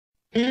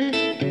We can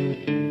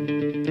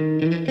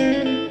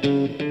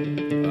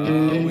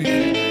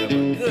have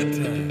a good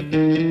time.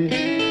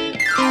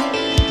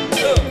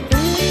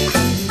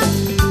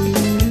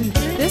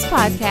 This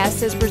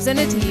podcast is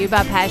presented to you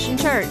by Passion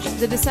Church,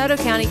 the DeSoto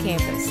County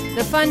campus,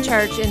 the fun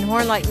church in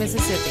Horn Lake,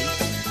 Mississippi.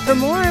 For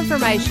more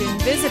information,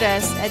 visit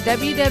us at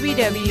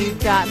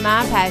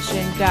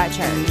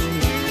www.mypassion.church.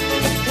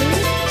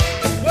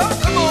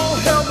 Well, come on,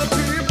 help the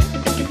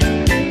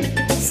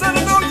people. Said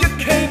I know you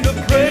came to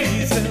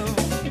praise him.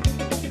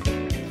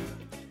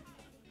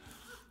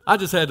 I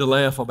just had to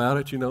laugh about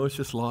it, it's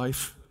just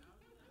life.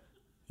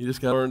 You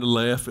just got to learn to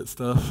laugh at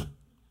stuff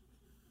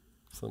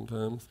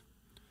sometimes.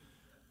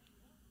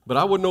 But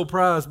I wasn't no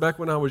prize back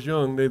when I was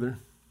young, neither.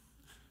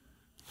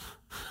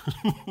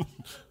 I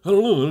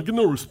don't know, I don't get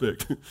no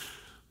respect.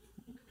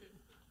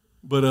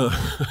 But,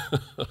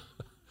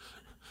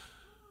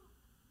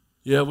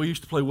 yeah, we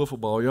used to play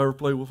wiffle ball. You ever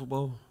play wiffle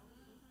ball?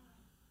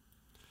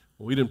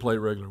 Well, we didn't play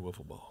regular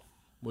wiffle ball.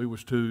 We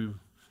was two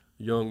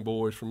young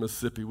boys from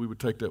Mississippi. We would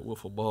take that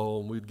wiffle ball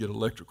and we'd get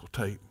electrical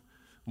tape.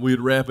 We'd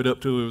wrap it up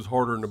till it was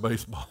harder than a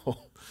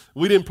baseball.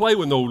 We didn't play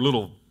with no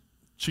little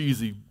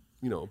cheesy,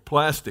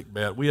 plastic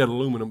bat. We had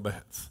aluminum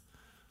bats.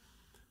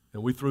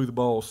 And we threw the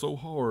ball so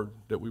hard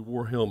that we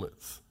wore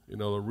helmets,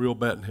 a real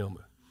batting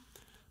helmet.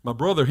 My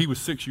brother, he was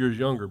 6 years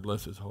younger,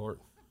 bless his heart.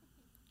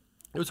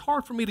 It was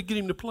hard for me to get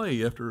him to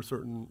play after a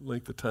certain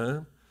length of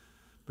time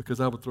because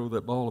I would throw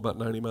that ball about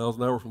 90 miles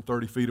an hour from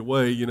 30 feet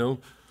away,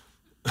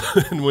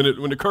 and when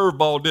the curve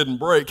ball didn't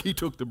break, he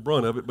took the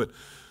brunt of it. But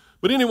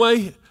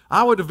anyway,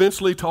 I would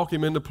eventually talk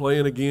him into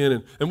playing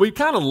again, and we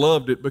kind of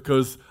loved it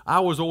because I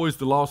was always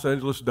the Los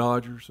Angeles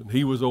Dodgers, and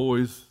he was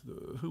always,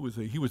 who was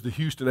he? He was the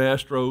Houston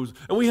Astros,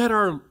 and we had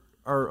our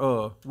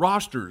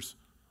rosters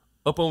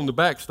up on the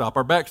backstop.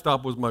 Our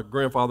backstop was my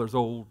grandfather's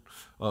old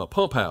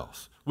pump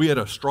house. We had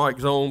a strike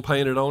zone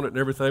painted on it and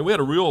everything. We had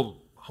a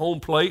real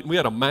home plate, and we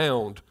had a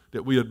mound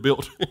that we had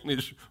built in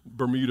this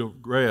Bermuda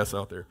grass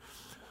out there.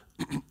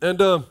 And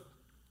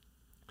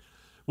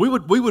we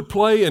would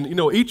play, and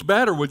each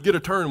batter would get a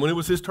turn. When it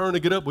was his turn to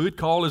get up, we would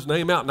call his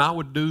name out, and I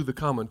would do the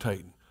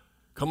commentating.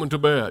 Coming to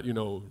bat,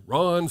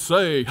 Ron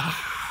Say,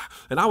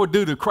 and I would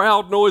do the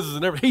crowd noises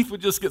and everything. Heath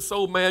would just get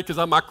so mad because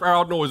my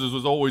crowd noises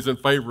was always in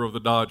favor of the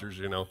Dodgers,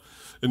 and what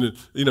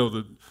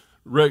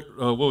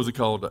was it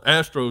called? The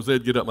Astros,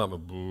 they'd get up and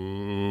I'm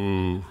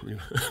boo.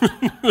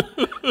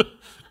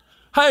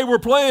 Hey, we're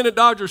playing at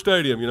Dodger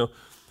Stadium,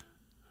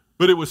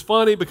 But it was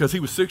funny because he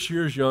was 6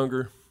 years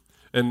younger,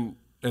 and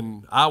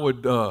I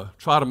would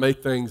try to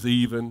make things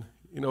even,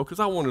 because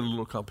I wanted a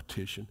little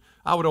competition.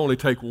 I would only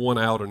take one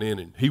out an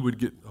inning. He would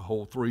get a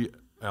whole 3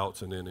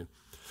 outs an inning.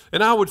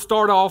 And I would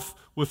start off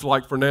with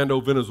like Fernando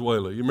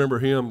Venezuela. You remember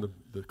him,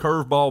 the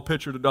curveball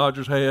pitcher the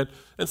Dodgers had?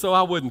 And so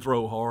I wouldn't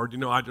throw hard.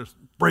 I just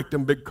break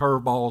them big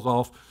curveballs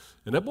off.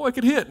 And that boy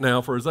could hit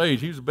now for his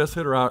age. He was the best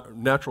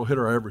natural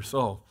hitter I ever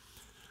saw.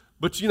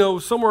 But,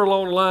 somewhere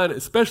along the line,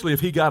 especially if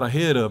he got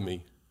ahead of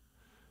me,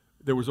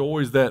 there was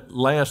always that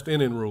last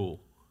inning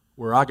rule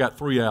where I got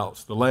 3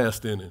 outs, the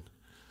last inning.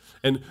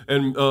 And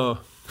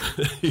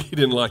he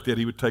didn't like that.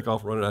 He would take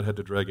off running. I'd have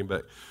to drag him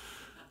back.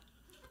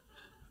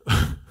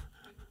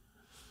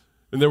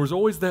 And there was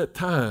always that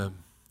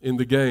time in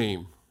the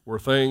game where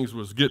things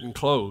was getting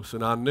close,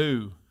 and I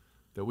knew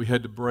that we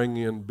had to bring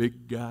in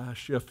big guy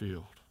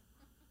Sheffield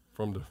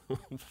from the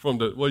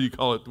what do you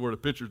call it, where the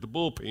pitcher's the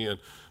bullpen.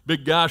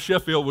 Big guy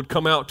Sheffield would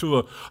come out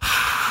to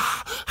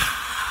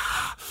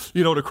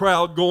the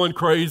crowd going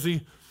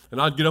crazy,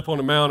 and I'd get up on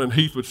the mound, and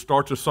Heath would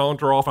start to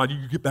saunter off.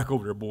 You get back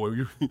over there,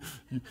 boy.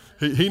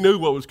 He knew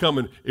what was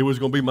coming. It was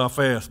going to be my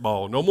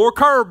fastball. No more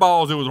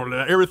curveballs. It was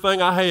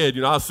everything I had.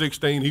 I was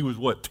 16. He was,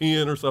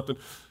 10 or something.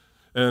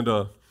 And,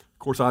 of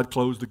course, I'd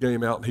close the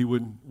game out, and he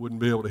wouldn't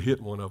be able to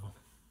hit one of them.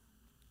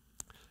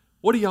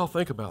 What do y'all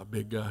think about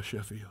big guy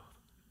Sheffield?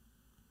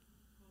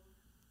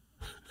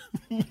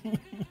 Is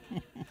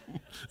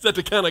that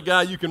the kind of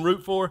guy you can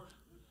root for?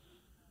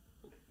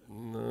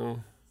 No,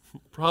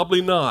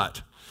 probably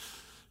not.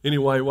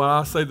 Anyway, why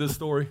I say this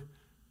story,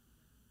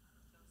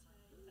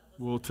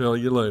 we'll tell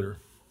you later.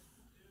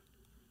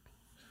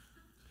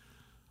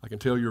 I can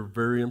tell you're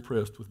very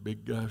impressed with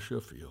big guy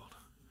Sheffield.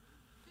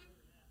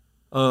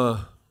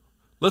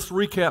 Let's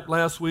recap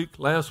last week.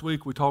 Last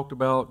week we talked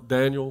about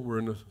Daniel. We're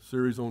in a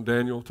series on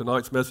Daniel.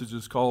 Tonight's message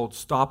is called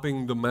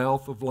Stopping the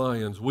Mouth of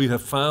Lions. We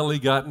have finally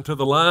gotten to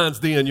the lion's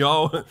den,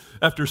 y'all.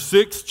 After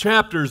 6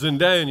 chapters in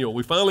Daniel,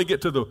 we finally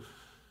get to the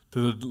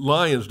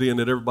lion's den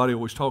that everybody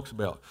always talks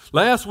about.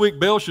 Last week,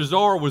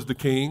 Belshazzar was the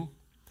king,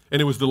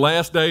 and it was the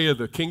last day of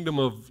the kingdom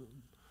of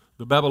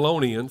the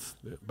Babylonians,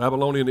 the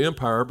Babylonian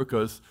Empire,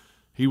 because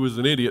he was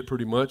an idiot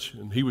pretty much,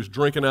 and he was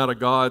drinking out of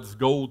God's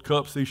gold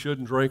cups he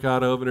shouldn't drink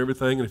out of and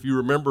everything. And if you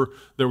remember,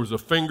 there was a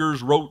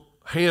fingers wrote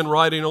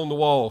handwriting on the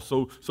wall.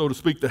 So to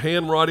speak, the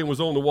handwriting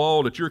was on the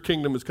wall that your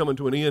kingdom is coming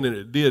to an end, and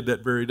it did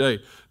that very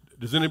day.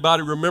 Does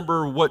anybody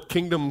remember what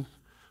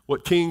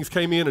kings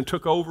came in and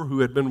took over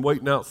who had been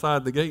waiting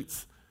outside the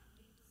gates?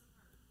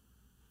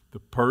 The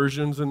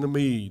Persians and the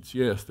Medes.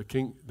 Yes,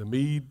 the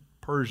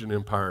Mede-Persian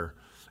Empire.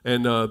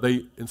 And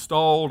they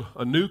installed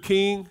a new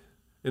king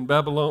in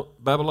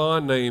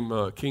Babylon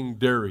named King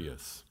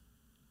Darius.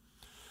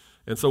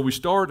 And so we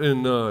start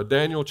in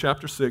Daniel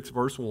chapter 6,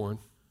 verse 1.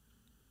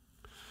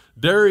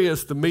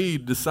 Darius the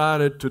Mede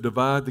decided to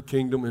divide the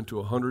kingdom into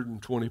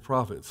 120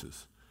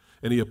 provinces,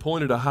 and he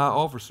appointed a high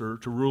officer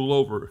to rule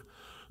over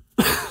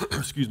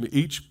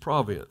each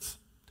province.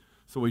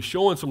 So he's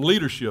showing some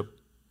leadership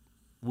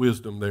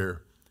wisdom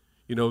there.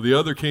 You know, the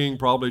other king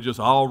probably just,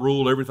 I'll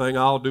rule everything,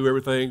 I'll do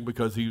everything,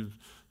 because he,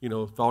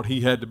 thought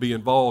he had to be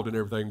involved in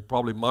everything,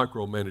 probably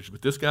micromanaged.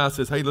 But this guy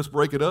says, hey, let's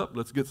break it up.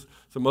 Let's get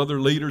some other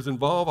leaders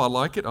involved. I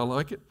like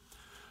it.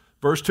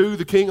 Verse 2,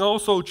 the king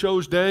also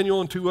chose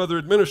Daniel and 2 other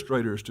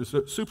administrators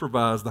to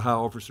supervise the high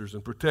officers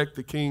and protect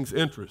the king's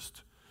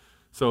interest.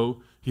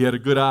 So he had a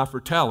good eye for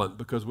talent,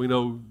 because we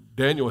know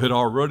Daniel had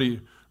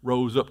already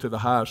rose up to the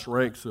highest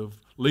ranks of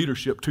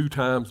leadership 2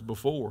 times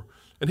before.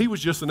 And he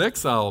was just an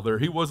exile there.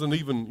 He wasn't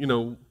even,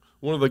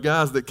 one of the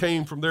guys that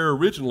came from there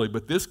originally.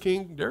 But this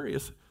King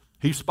Darius,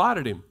 he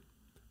spotted him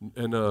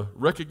and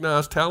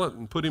recognized talent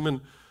and put him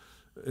in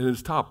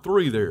his top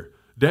 3 there.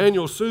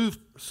 Daniel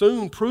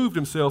soon proved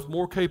himself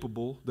more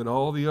capable than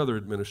all the other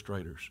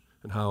administrators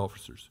and high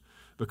officers.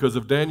 Because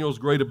of Daniel's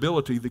great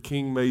ability, the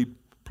king made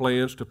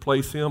plans to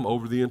place him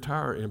over the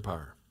entire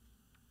empire.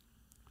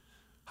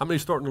 How many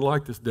starting to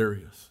like this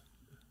Darius?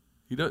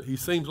 He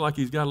seems like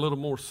he's got a little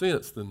more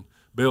sense than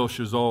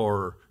Belshazzar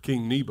or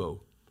King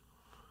Nebo.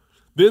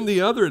 Then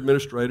the other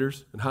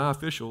administrators and high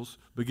officials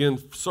began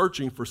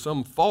searching for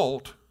some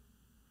fault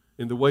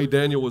in the way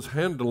Daniel was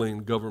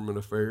handling government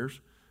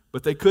affairs,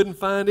 but they couldn't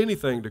find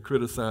anything to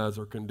criticize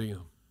or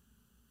condemn.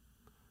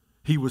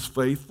 He was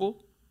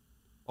faithful,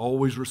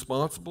 always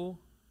responsible,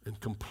 and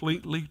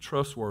completely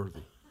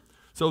trustworthy.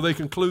 So they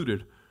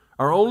concluded,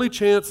 our only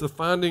chance of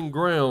finding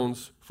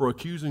grounds for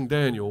accusing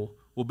Daniel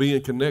will be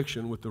in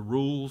connection with the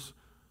rules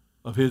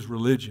of his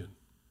religion.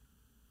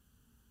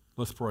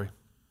 Let's pray.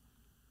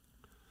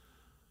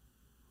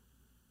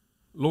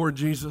 Lord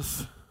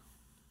Jesus,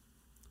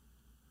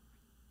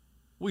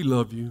 we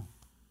love you.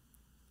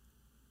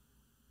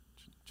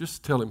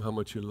 Just tell him how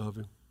much you love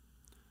him.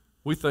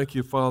 We thank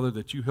you, Father,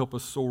 that you help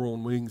us soar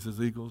on wings as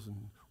eagles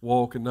and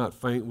walk and not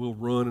faint. We'll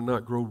run and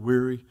not grow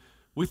weary.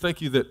 We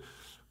thank you that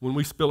when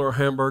we spill our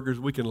hamburgers,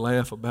 we can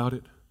laugh about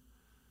it.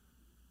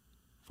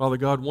 Father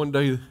God, one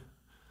day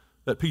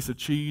that piece of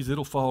cheese,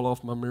 it'll fall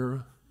off my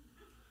mirror.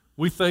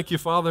 We thank you,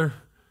 Father,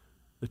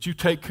 that you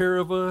take care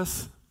of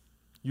us,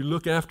 you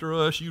look after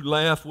us, you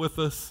laugh with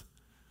us.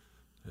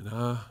 And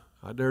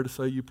I dare to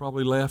say you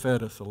probably laugh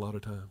at us a lot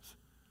of times.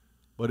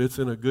 But it's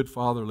in a good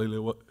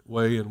fatherly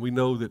way, and we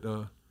know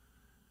that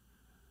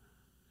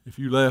if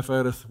you laugh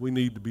at us, we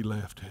need to be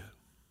laughed at.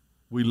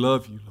 We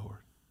love you, Lord.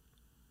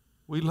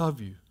 We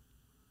love you.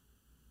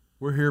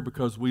 We're here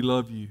because we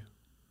love you.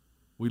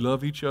 We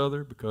love each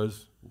other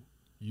because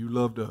you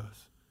loved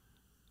us.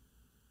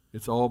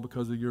 It's all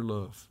because of your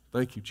love.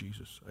 Thank you,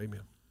 Jesus.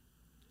 Amen.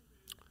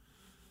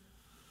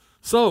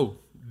 So,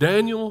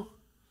 Daniel,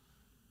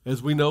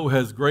 as we know,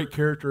 has great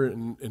character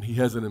and he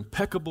has an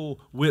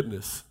impeccable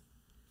witness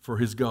for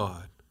his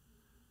God.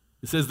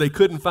 It says they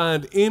couldn't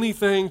find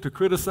anything to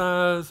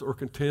criticize or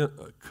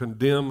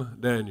condemn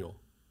Daniel.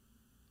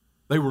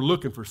 They were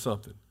looking for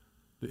something.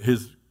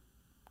 His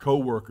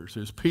co-workers,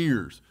 his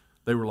peers,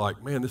 they were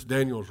like, man, this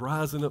Daniel's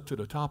rising up to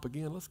the top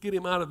again. Let's get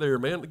him out of there,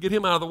 man. Get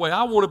him out of the way.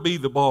 I want to be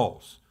the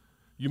boss.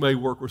 You may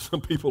work with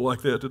some people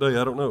like that today.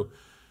 I don't know.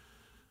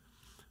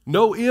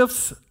 No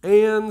ifs,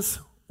 ands,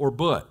 or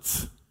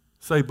buts.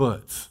 Say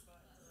buts.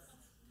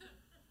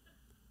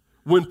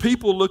 When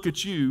people look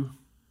at you,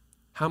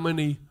 how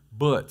many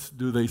buts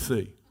do they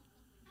see?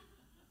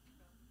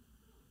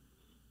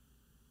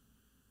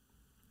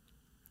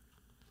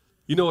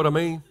 You know what I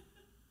mean?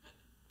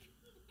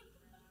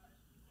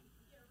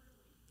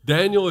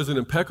 Daniel is an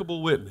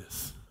impeccable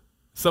witness.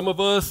 Some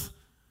of us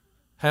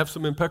have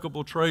some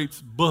impeccable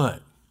traits,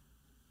 but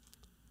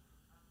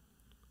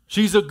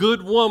she's a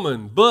good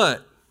woman,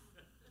 but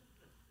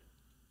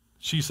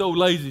she's so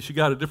lazy she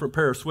got a different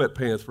pair of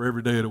sweatpants for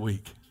every day of the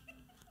week.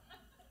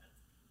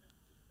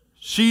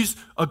 She's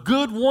a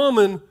good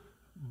woman,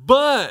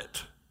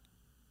 but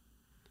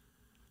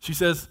she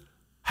says,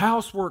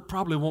 housework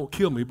probably won't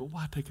kill me, but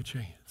why take a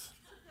chance?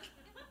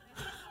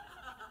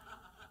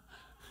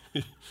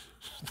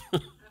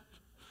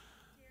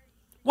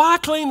 Why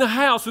clean the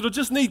house? It'll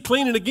just need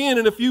cleaning again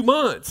in a few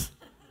months.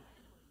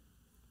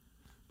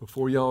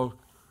 Before y'all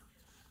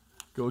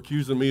go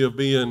accusing me of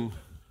being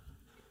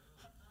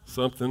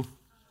something,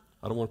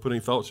 I don't want to put any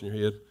thoughts in your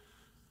head.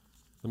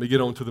 Let me get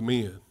on to the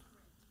men.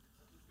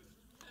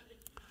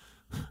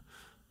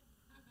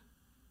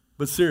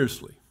 But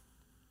seriously,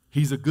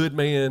 he's a good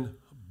man,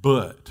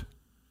 but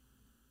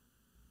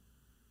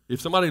if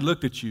somebody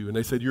looked at you and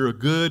they said, you're a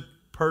good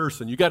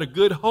person, you got a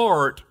good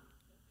heart,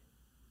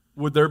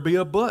 would there be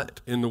a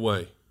but in the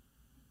way?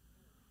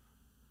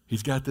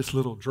 He's got this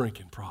little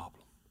drinking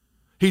problem.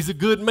 He's a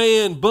good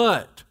man,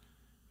 but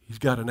he's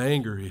got an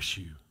anger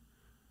issue.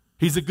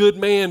 He's a good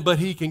man, but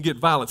he can get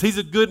violence. He's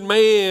a good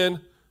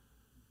man,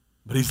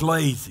 but he's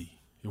lazy.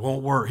 He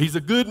won't work. He's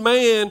a good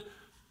man,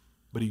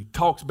 but he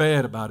talks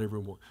bad about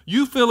everyone.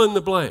 You fill in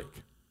the blank.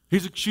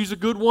 She's a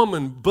good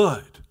woman,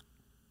 but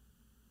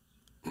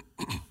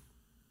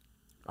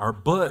our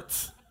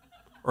buts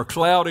are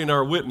clouding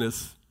our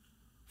witness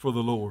for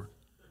the Lord.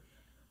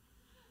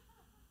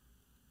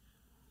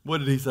 What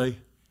did he say?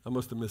 I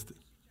must have missed it.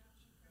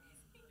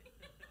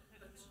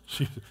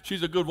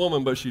 She's a good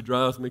woman, but she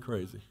drives me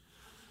crazy.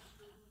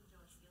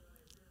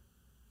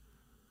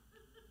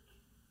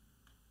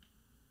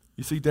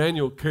 You see,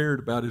 Daniel cared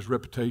about his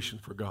reputation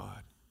for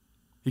God.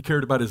 He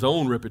cared about his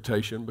own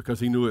reputation because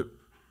he knew it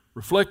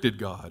reflected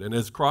God. And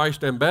as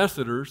Christ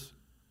ambassadors,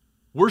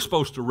 we're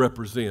supposed to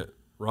represent,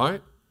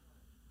 right?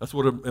 That's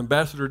what an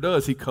ambassador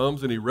does. He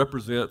comes and he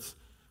represents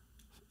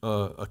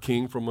a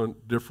king from a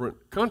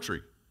different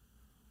country.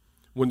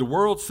 When the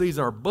world sees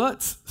our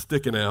butts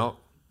sticking out,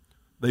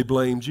 they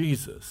blame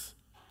Jesus.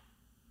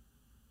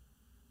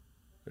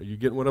 Are you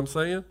getting what I'm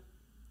saying?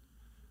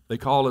 They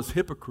call us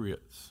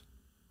hypocrites.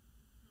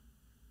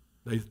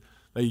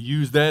 They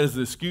use that as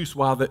an excuse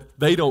why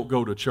they don't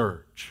go to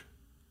church.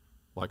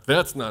 Like,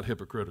 that's not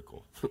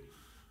hypocritical.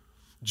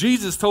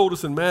 Jesus told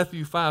us in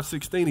Matthew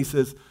 5:16, he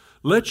says,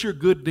 "Let your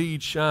good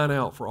deeds shine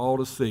out for all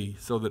to see,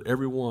 so that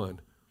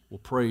everyone will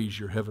praise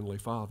your heavenly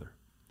Father."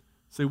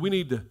 See, we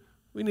need to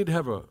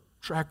have a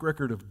track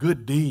record of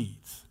good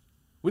deeds.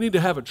 We need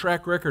to have a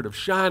track record of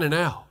shining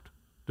out,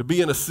 to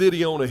be in a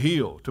city on a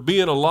hill, to be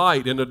in a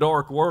light in a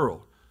dark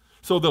world.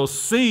 So they'll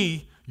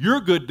see your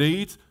good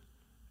deeds,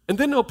 and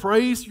then they'll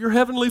praise your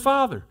heavenly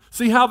Father.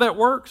 See how that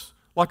works?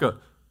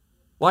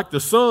 Like the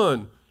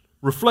sun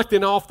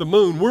reflecting off the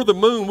moon. We're the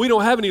moon. We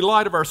don't have any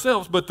light of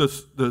ourselves, but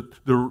the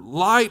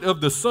light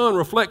of the sun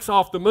reflects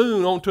off the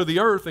moon onto the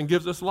earth and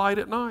gives us light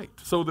at night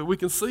so that we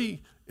can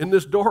see in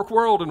this dark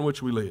world in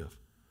which we live.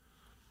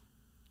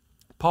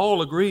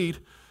 Paul agreed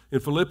in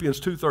Philippians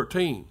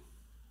 2:13.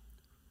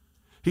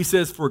 He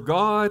says, "For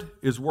God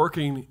is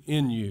working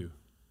in you,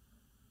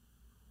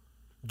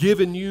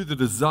 giving you the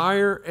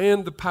desire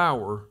and the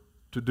power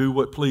to do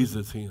what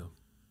pleases Him."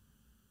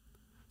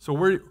 So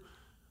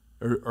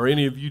are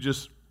any of you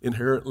just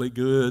inherently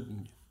good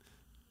and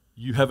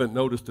you haven't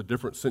noticed a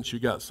difference since you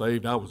got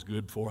saved? I was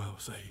good before I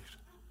was saved.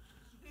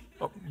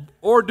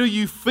 Or do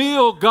you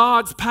feel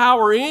God's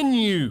power in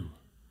you?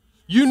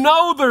 You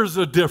know there's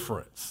a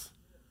difference.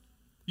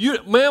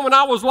 Man, when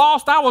I was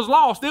lost, I was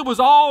lost. It was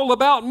all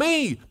about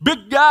me.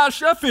 Big guy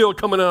Sheffield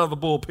coming out of the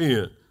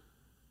bullpen.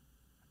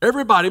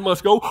 Everybody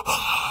must go,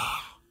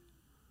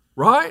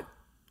 right?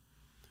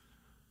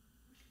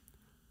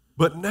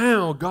 But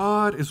now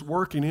God is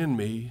working in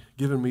me,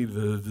 giving me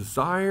the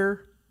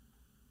desire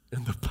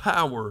and the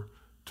power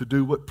to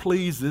do what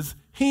pleases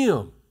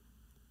Him.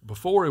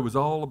 Before, it was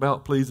all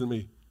about pleasing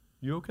me.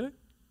 You okay?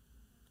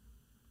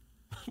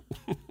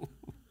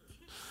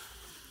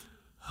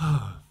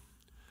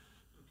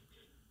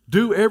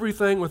 Do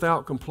everything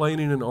without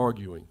complaining and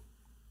arguing,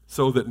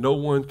 so that no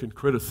one can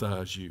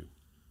criticize you.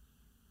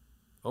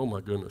 Oh my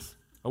goodness.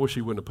 I wish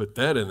he wouldn't have put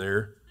that in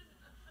there.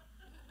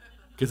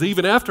 Because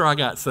even after I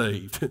got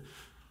saved,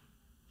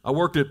 I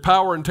worked at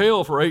Power and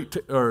Tail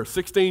for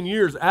 16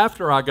 years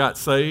after I got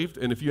saved.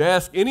 And if you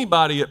ask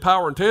anybody at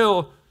Power and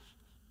Tail,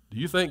 do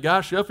you think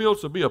Guy Sheffield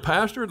should be a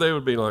pastor? They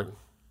would be like,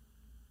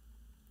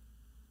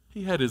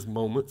 he had his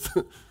moments.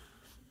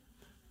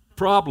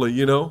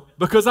 Probably,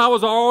 because I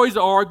was always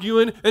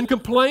arguing and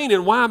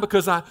complaining. Why?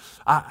 Because I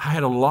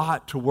had a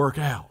lot to work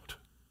out.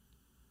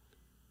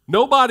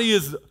 Nobody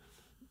is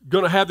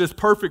going to have this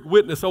perfect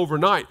witness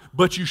overnight,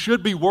 but you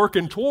should be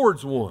working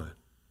towards one.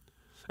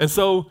 And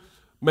so,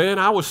 man,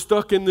 I was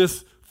stuck in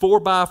this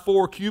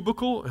 4x4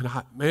 cubicle,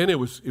 and it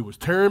was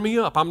tearing me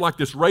up. I'm like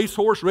this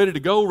racehorse ready to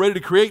go, ready to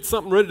create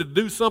something, ready to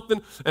do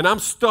something, and I'm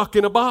stuck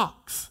in a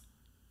box.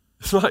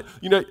 It's like,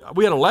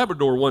 we had a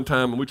Labrador one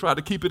time, and we tried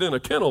to keep it in a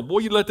kennel. Boy,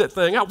 you let that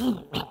thing out.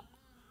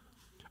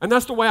 And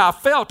that's the way I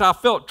felt. I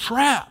felt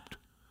trapped.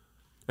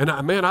 And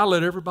I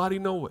let everybody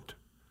know it.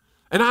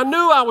 And I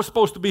knew I was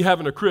supposed to be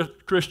having a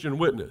Christian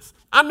witness.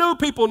 I knew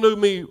people knew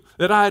me,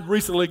 that I had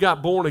recently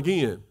got born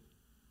again.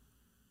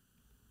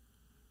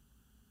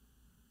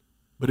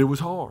 But it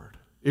was hard.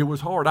 It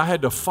was hard. I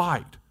had to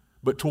fight.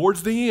 But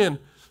towards the end,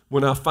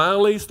 when I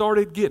finally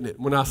started getting it,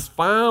 when I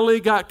finally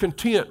got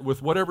content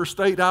with whatever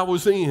state I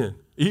was in,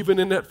 even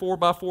in that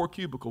 4x4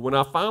 cubicle, when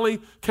I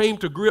finally came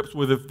to grips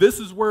with, if this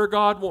is where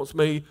God wants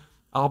me,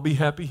 I'll be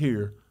happy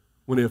here.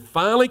 When it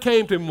finally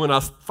came to me, when I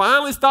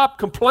finally stopped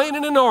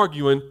complaining and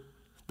arguing,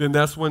 then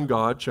that's when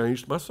God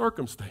changed my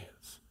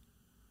circumstance.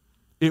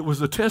 It was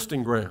a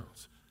testing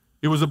grounds.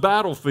 It was a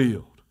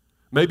battlefield.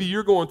 Maybe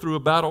you're going through a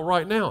battle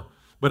right now.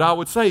 But I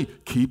would say,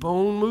 keep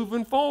on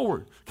moving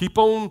forward. Keep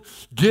on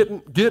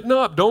getting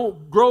up.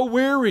 Don't grow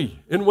weary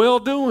in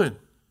well-doing.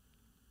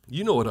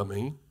 You know what I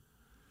mean.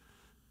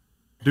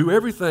 Do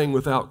everything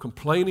without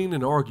complaining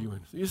and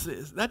arguing. You see,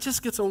 that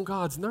just gets on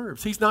God's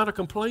nerves. He's not a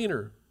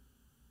complainer.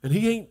 And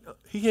he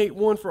ain't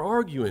one for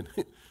arguing.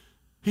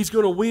 He's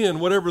going to win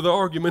whatever the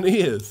argument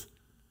is.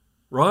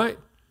 Right?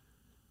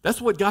 That's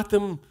what got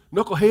them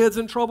knuckleheads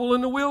in trouble in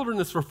the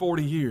wilderness for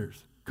 40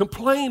 years.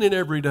 complaining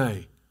every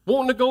day,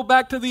 wanting to go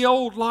back to the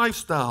old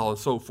lifestyle and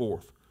so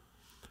forth,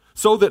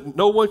 so that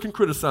no one can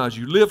criticize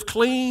you. Live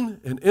clean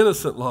and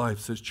innocent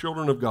lives as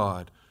children of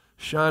God,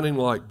 shining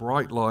like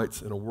bright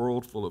lights in a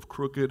world full of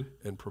crooked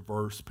and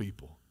perverse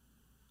people.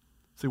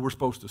 See, we're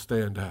supposed to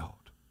stand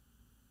out.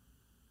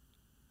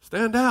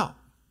 Stand out.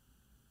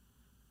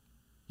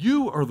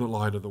 You are the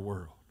light of the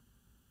world.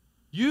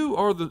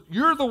 You're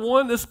the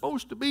one that's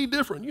supposed to be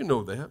different. You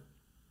know that.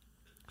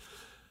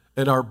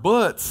 And our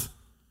butts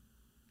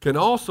can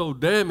also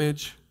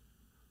damage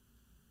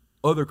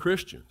other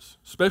Christians,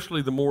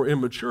 especially the more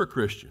immature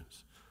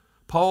Christians.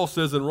 Paul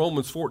says in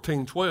Romans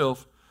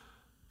 14:12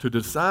 to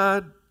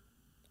decide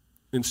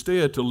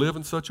instead to live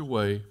in such a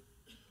way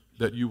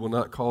that you will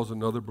not cause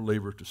another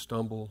believer to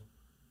stumble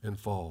and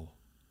fall.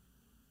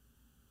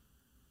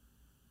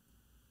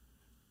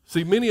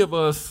 See, many of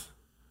us,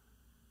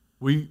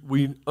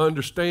 we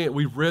understand,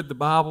 we've read the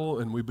Bible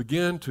and we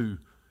begin to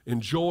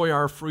enjoy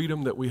our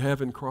freedom that we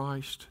have in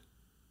Christ.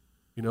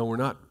 You know, we're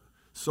not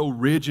so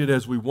rigid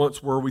as we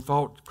once were. We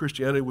thought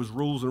Christianity was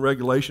rules and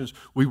regulations.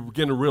 We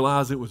begin to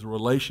realize it was a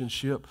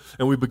relationship,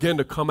 and we begin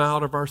to come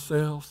out of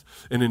ourselves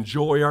and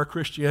enjoy our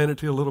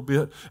Christianity a little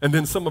bit. And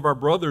then some of our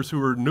brothers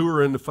who are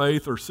newer in the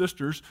faith or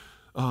sisters,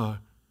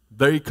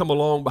 they come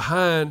along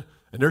behind,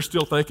 and they're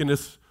still thinking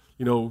it's,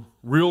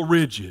 real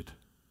rigid,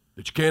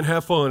 that you can't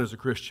have fun as a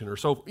Christian or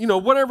so,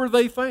 whatever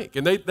they think.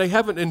 And they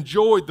haven't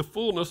enjoyed the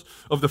fullness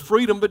of the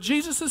freedom, but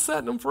Jesus is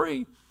setting them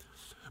free.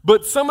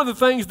 But some of the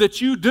things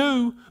that you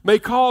do may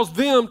cause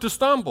them to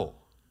stumble.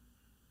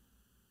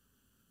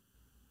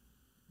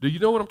 Do you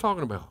know what I'm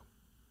talking about?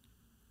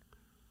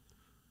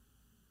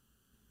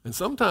 And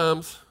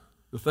sometimes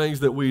the things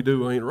that we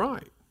do ain't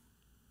right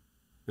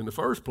in the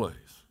first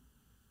place.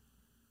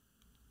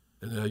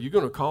 And you're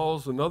going to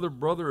cause another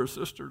brother or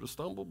sister to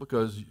stumble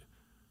because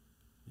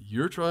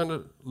you're trying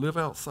to live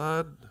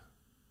outside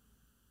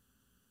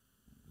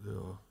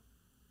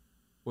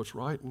what's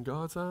right in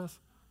God's eyes.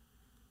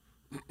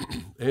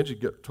 Angie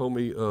told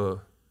me,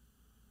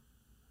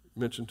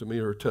 mentioned to me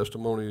her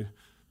testimony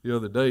the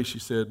other day. She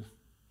said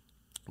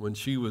when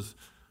she was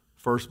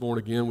first born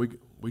again,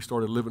 we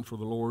started living for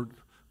the Lord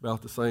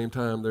about the same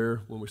time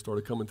there when we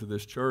started coming to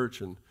this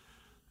church. And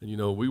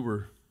we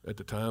were, at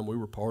the time, we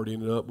were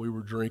partying it up. We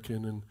were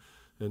drinking,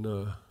 and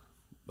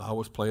I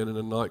was playing in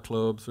the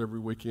nightclubs every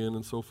weekend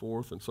and so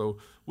forth. And so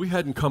we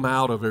hadn't come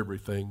out of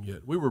everything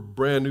yet. We were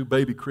brand new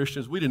baby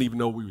Christians. We didn't even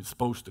know we were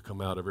supposed to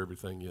come out of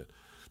everything yet.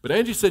 But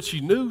Angie said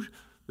she knew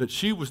that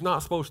she was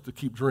not supposed to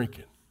keep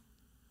drinking.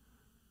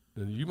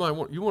 And you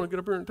want to get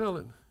up here and tell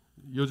it.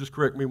 You'll just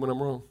correct me when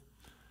I'm wrong.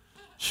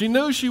 She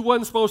knew she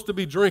wasn't supposed to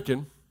be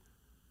drinking,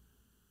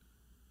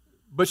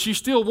 but she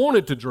still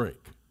wanted to drink.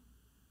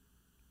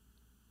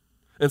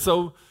 And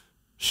so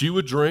she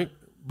would drink,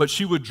 but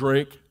she would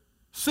drink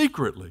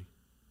secretly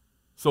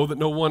so that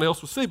no one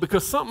else would see,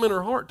 because something in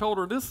her heart told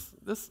her this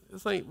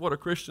ain't what a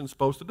Christian's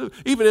supposed to do.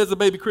 Even as a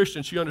baby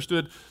Christian, she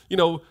understood,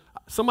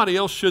 somebody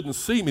else shouldn't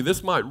see me.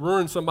 This might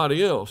ruin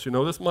somebody else.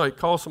 This might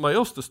cause somebody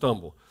else to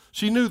stumble.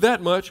 She knew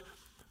that much,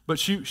 but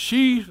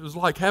she was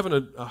like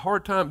having a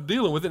hard time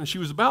dealing with it, and she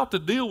was about to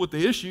deal with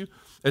the issue,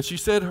 and she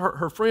said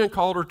her friend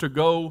called her to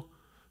go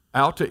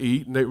out to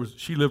eat, and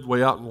she lived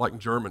way out in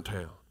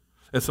Germantown.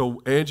 And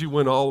so Angie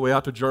went all the way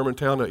out to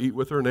Germantown to eat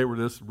with her, and they were at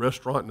this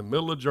restaurant in the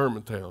middle of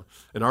Germantown,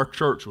 and our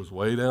church was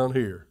way down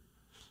here.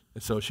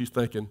 And so she's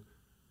thinking,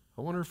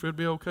 I wonder if it'd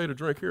be okay to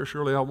drink here.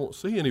 Surely I won't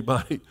see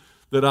anybody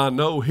that I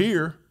know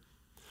here.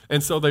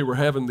 And so they were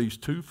having these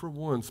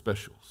 2-for-1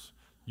 specials.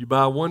 You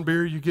buy 1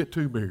 beer, you get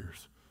 2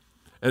 beers.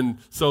 And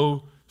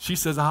so she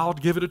says, I'll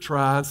give it a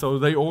try. And so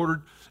they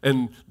ordered,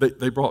 and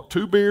they brought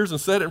 2 beers and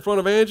sat it in front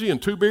of Angie,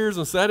 and 2 beers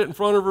and sat it in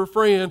front of her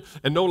friend.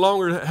 And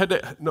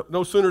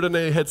no sooner than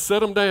they had set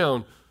them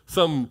down,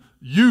 some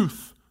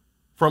youth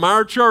from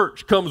our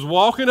church comes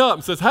walking up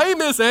and says, hey,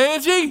 Miss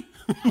Angie,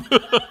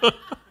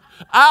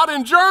 out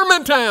in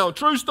Germantown.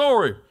 True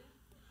story.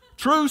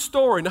 True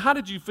story. Now, how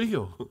did you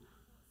feel?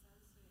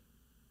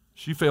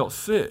 She felt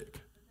sick.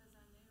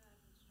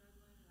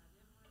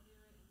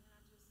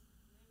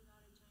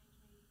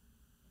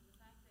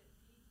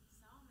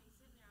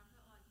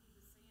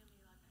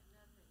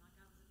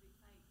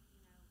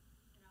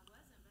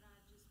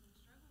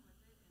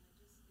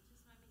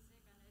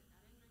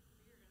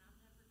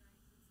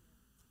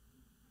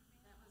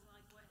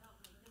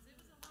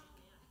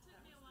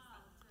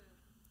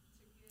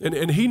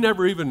 And he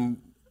never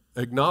even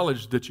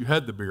acknowledged that you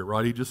had the beer,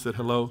 right? He just said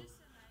hello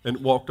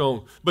and walked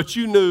on. But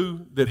you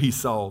knew that he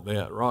saw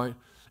that, right?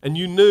 And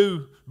you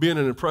knew, being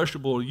an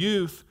impressionable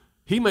youth,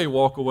 he may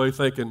walk away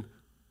thinking,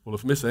 well,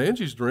 if Miss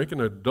Angie's drinking,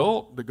 an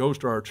adult that goes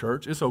to our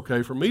church, it's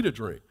okay for me to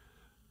drink.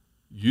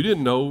 You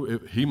didn't know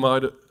if he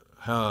might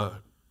have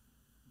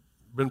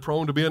been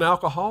prone to be an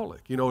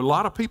alcoholic. A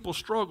lot of people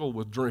struggle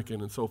with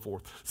drinking and so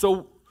forth.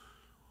 So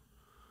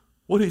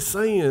what he's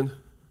saying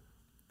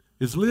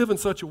is live in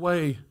such a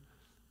way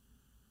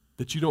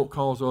that you don't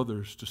cause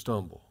others to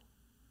stumble,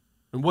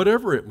 and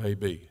whatever it may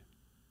be.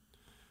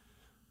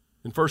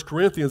 In 1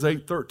 Corinthians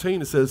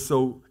 8:13, it says,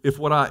 so if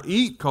what I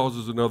eat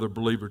causes another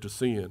believer to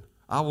sin,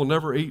 I will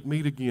never eat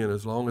meat again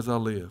as long as I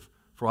live,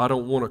 for I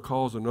don't want to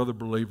cause another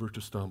believer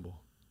to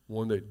stumble,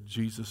 one that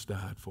Jesus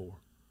died for.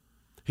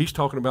 He's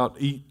talking about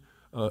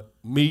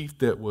meat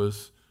that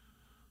was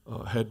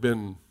had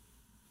been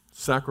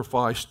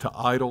sacrificed to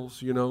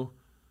idols, you know.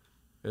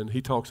 And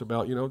he talks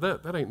about, you know,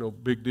 that ain't no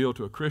big deal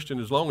to a Christian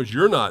as long as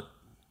you're not,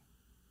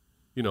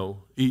 you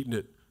know, eating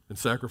it and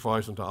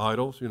sacrificing to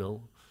idols, you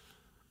know.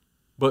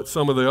 But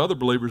some of the other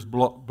believers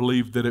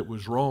believed that it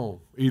was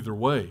wrong either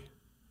way.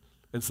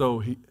 And so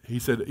he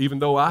said, even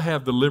though I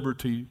have the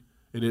liberty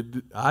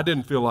and I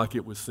didn't feel like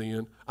it was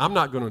sin, I'm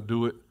not going to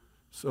do it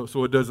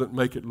so it doesn't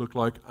make it look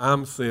like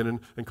I'm sinning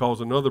and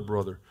cause another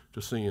brother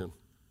to sin.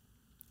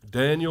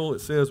 Daniel, it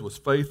says, was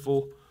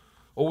faithful,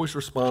 always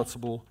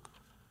responsible,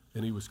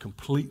 and he was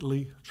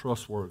completely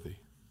trustworthy.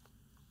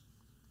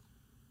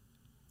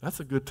 That's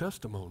a good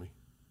testimony.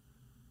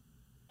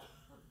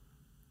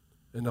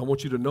 And I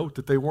want you to note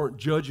that they weren't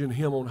judging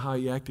him on how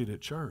he acted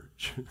at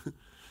church.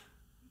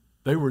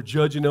 They were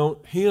judging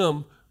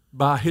him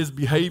by his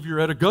behavior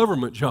at a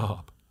government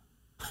job.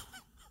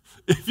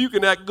 If you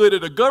can act good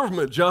at a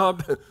government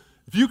job,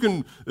 if you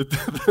can,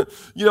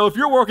 you know, if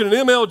you're working at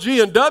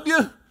MLG and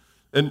W,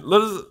 and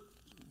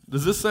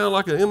does this sound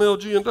like an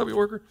MLG and W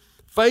worker?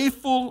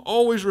 Faithful,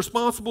 always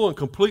responsible, and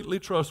completely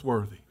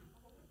trustworthy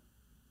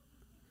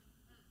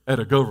at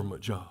a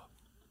government job.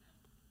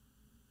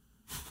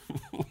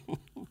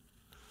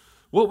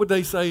 What would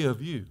they say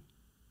of you?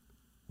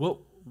 What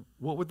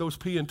would those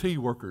P&T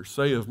workers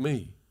say of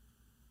me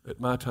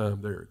at my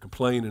time there,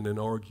 complaining and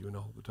arguing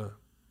all the time?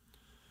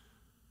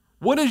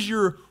 What is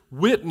your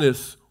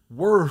witness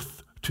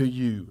worth to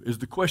you is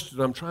the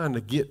question I'm trying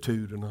to get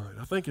to tonight.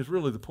 I think it's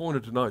really the point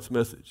of tonight's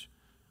message.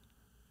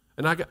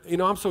 And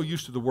I'm so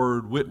used to the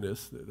word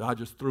witness that I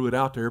just threw it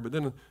out there, but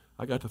then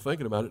I got to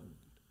thinking about it.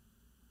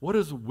 What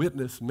does a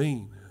witness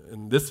mean?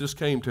 And this just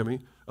came to me,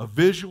 a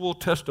visual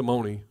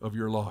testimony of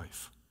your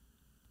life.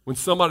 When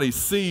somebody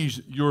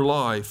sees your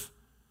life,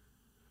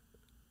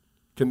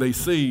 can they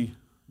see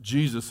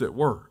Jesus at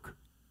work?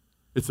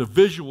 It's a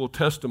visual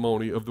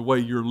testimony of the way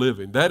you're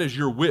living. That is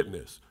your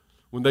witness.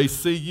 When they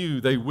see you,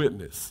 they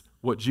witness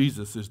what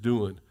Jesus is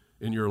doing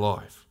in your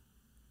life.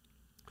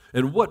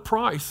 And what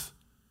price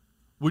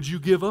would you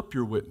give up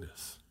your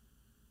witness?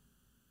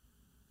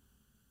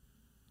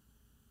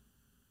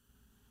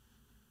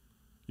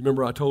 You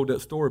remember I told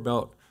that story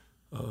about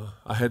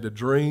I had the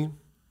dream,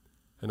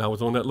 and I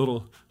was on that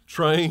little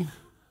train.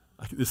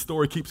 This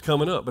story keeps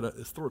coming up, but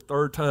it's the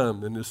third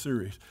time in this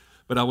series.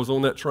 But I was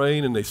on that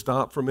train, and they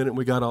stopped for a minute, and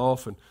we got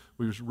off, and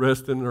we was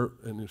resting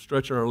and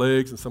stretching our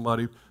legs, and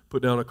somebody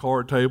put down a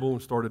card table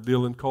and started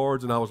dealing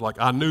cards, and I was like,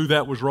 I knew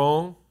that was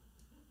wrong.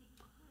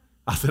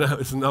 I said,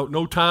 it's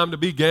no time to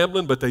be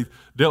gambling, but they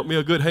dealt me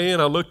a good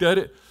hand. I looked at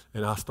it,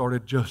 and I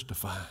started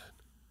justifying,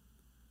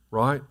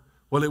 right?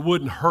 Well, it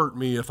wouldn't hurt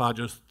me if I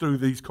just threw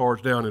these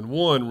cards down and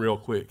won real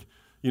quick.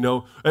 You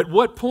know, at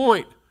what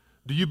point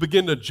do you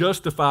begin to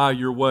justify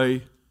your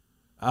way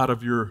out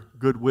of your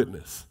good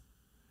witness?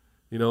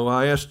 You know,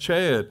 I asked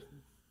Chad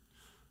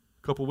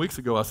a couple weeks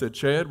ago, I said,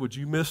 Chad, would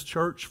you miss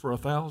church for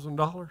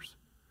 $1,000?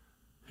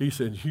 He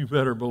said, you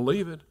better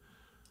believe it.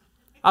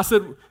 I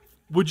said,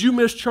 would you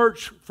miss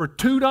church for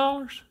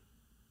 $2?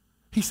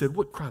 He said,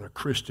 what kind of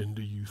Christian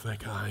do you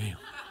think I am?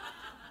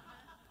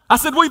 I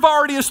said, we've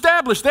already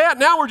established that.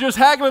 Now we're just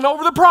haggling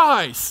over the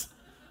price.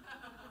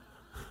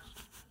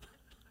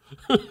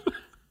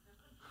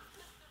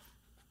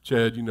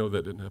 Chad, you know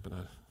that didn't happen.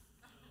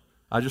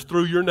 I just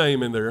threw your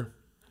name in there.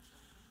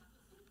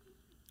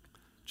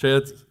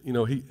 Chad, you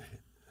know,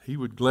 he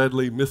would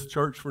gladly miss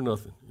church for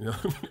nothing. You know?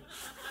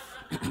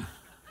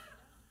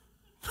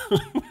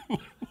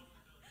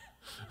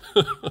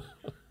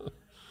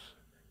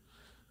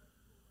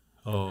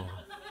 Oh,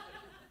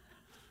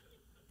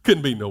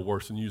 couldn't be no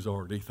worse than you's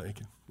already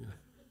thinking. You know.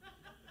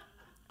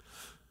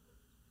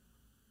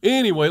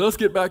 Anyway, let's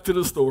get back to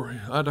the story.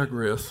 I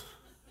digress.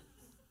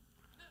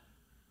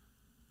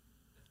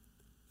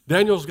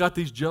 Daniel's got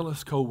these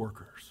jealous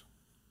co-workers.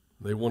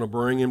 They want to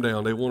bring him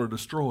down. They want to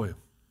destroy him.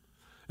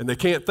 And they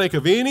can't think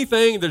of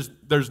anything.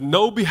 There's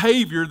no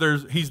behavior.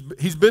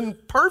 He's been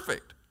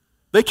perfect.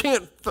 They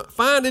can't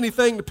find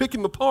anything to pick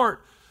him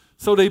apart.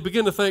 So they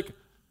begin to think,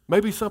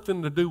 maybe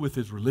something to do with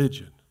his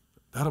religion.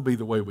 That'll be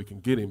the way we can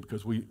get him,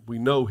 because we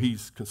know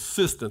he's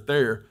consistent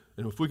there.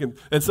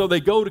 And so they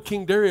go to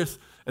King Darius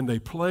and they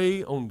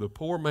play on the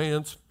poor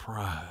man's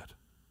pride.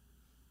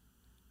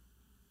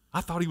 I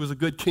thought he was a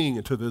good king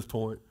until this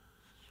point.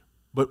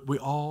 But we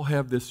all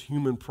have this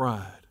human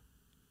pride.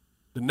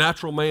 The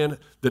natural man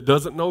that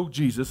doesn't know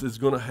Jesus is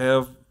going to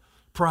have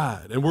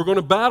pride. And we're going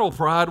to battle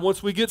pride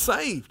once we get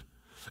saved.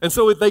 And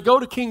so if they go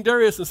to King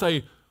Darius and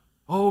say,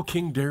 oh,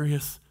 King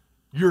Darius,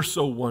 you're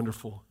so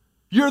wonderful.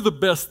 You're the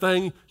best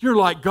thing. You're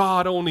like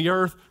God on the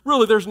earth.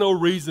 Really, there's no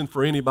reason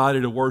for anybody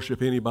to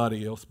worship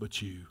anybody else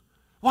but you.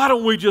 Why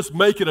don't we just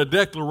make it a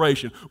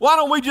declaration? Why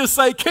don't we just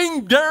say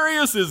King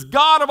Darius is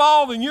God of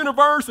all the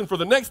universe, and for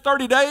the next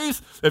 30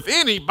 days, if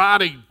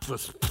anybody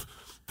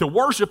to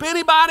worship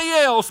anybody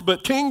else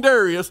but King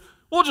Darius,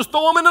 we'll just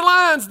throw him in the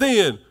lion's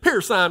den.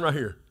 Here, sign right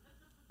here.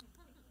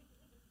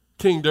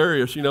 King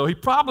Darius, he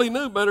probably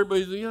knew better, but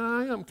he said, yeah,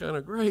 I am kind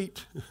of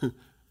great.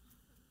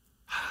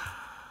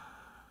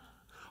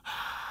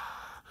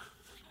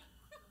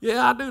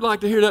 Yeah, I do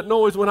like to hear that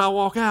noise when I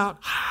walk out.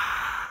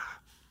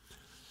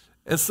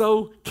 And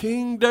so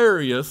King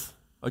Darius,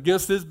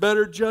 against his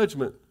better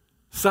judgment,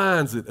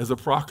 signs it as a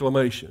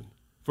proclamation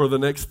for the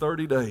next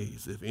 30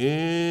 days. If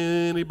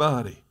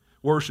anybody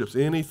worships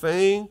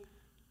anything,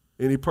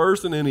 any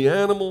person, any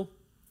animal,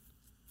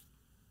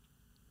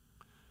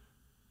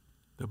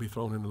 they'll be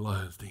thrown in the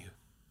lion's den.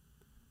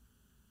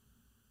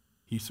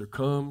 He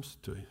succumbs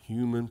to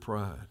human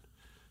pride.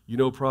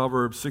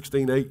 Proverbs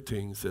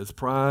 16:18 says,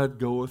 pride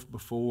goeth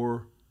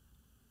before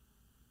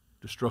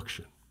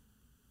destruction.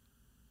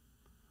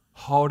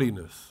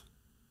 Haughtiness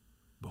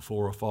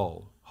before a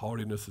fall.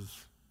 Haughtiness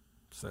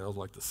sounds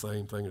like the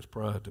same thing as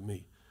pride to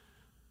me.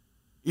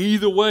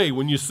 Either way,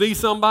 when you see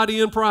somebody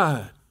in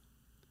pride,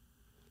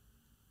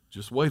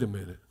 just wait a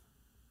minute.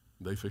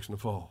 They fixing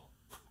to fall.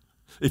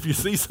 If you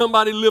see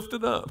somebody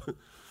lifted up,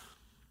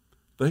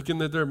 thinking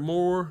that they're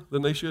more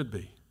than they should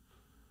be,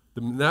 the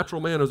natural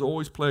man is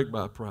always plagued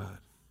by pride.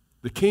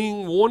 The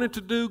king wanted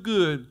to do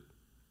good,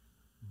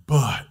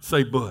 but,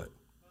 say but,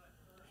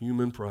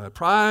 human pride.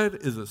 Pride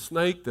is a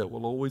snake that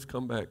will always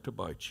come back to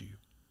bite you.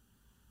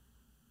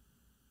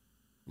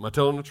 Am I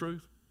telling the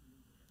truth?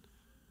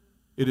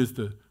 It is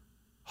the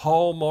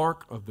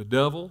hallmark of the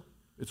devil.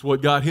 It's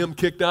what got him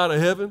kicked out of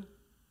heaven.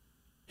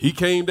 He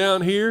came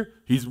down here.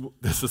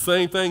 That's the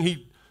same thing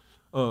he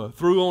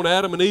threw on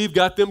Adam and Eve,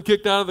 got them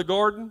kicked out of the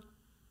garden.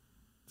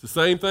 It's the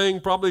same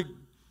thing probably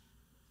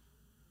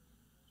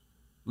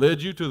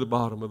led you to the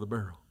bottom of the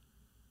barrel,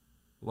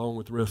 along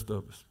with the rest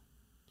of us.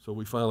 So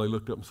we finally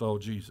looked up and saw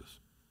Jesus.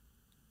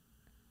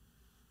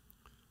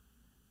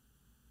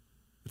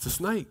 It's a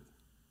snake.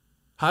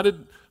 How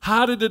did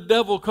the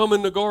devil come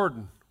in the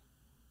garden?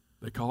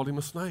 They called him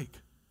a snake.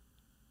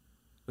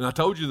 And I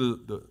told you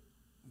the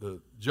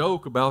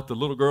joke about the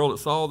little girl that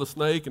saw the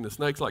snake, and the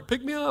snake's like,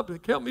 pick me up,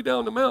 help me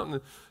down the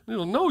mountain.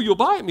 And no, you'll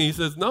bite me. He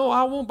says, no,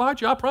 I won't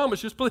bite you, I promise.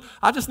 Just please,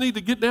 I just need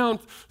to get down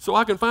so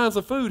I can find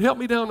some food. Help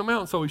me down the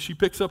mountain. So she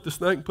picks up the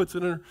snake and puts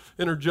it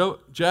in her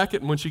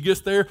jacket, and when she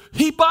gets there,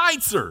 he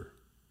bites her.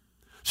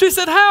 She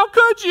said, how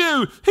could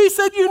you? He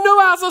said, you knew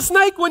I was a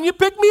snake when you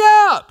picked me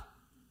up.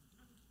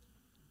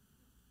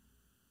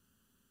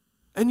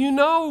 And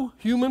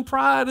human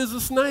pride is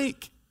a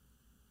snake.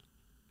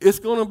 It's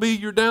going to be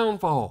your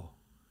downfall.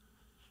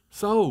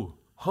 So,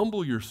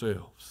 humble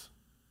yourselves,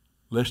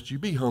 lest you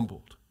be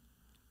humbled.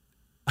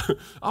 I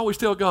always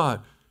tell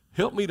God,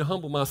 help me to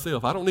humble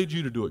myself. I don't need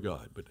you to do it,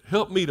 God, but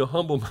help me to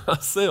humble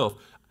myself,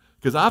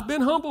 because I've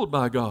been humbled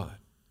by God,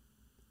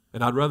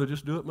 and I'd rather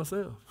just do it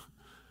myself.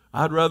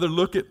 I'd rather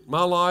look at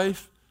my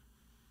life.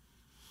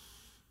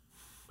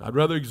 I'd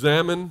rather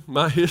examine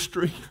my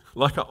history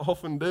like I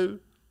often do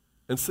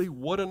and see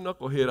what a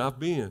knucklehead I've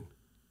been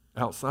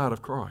outside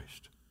of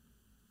Christ,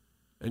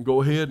 and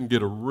go ahead and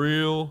get a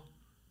real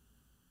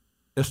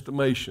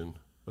estimation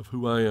of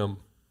who I am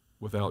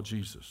without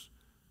Jesus.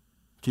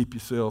 Keep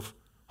yourself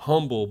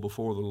humble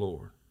before the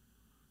Lord.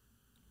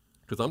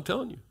 Because I'm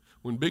telling you,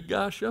 when big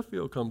guy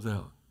Sheffield comes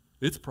out,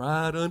 it's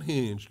pride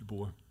unhinged,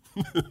 boy.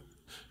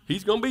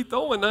 He's going to be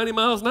throwing 90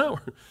 miles an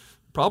hour,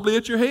 probably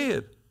at your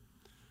head.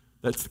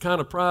 That's the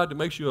kind of pride that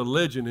makes you a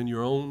legend in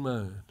your own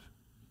mind.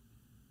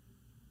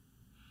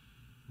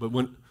 But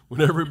when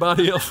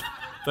everybody else,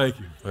 thank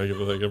you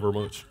very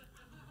much.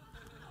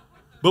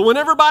 But when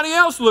everybody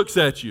else looks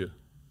at you,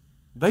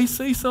 they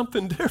see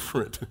something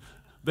different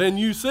than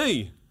you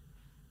see.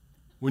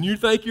 When you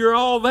think you're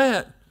all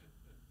that,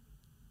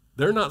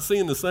 they're not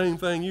seeing the same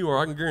thing you are,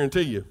 I can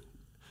guarantee you.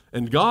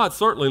 And God's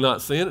certainly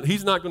not seeing it.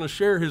 He's not going to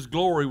share his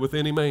glory with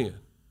any man.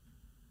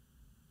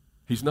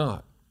 He's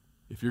not.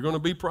 If you're going to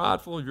be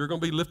prideful, if you're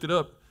going to be lifted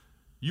up,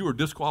 you are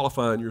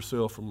disqualifying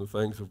yourself from the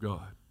things of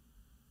God.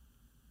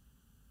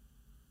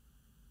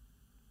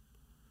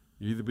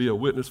 You either be a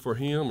witness for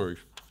him or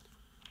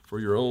for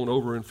your own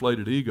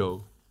overinflated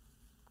ego.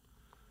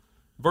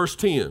 Verse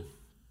 10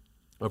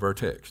 of our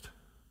text,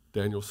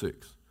 Daniel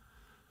 6.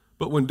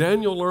 But when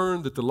Daniel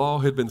learned that the law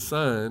had been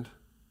signed,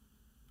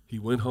 he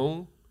went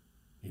home,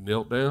 he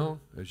knelt down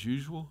as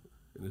usual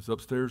in his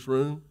upstairs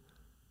room,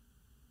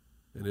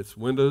 and its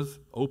windows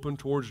open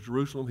towards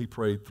Jerusalem. He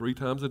prayed 3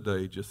 times a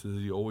day, just as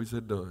he always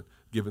had done,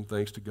 giving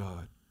thanks to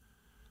God.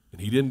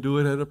 And he didn't do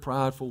it in a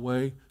prideful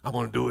way. I'm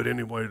going to do it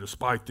anyway to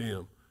spite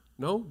them.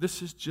 No,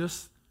 this is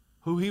just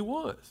who he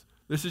was.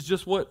 This is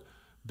just what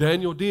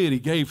Daniel did. He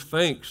gave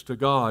thanks to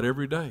God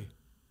every day.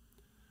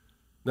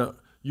 Now,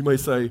 you may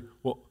say,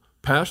 well,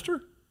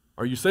 Pastor,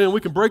 are you saying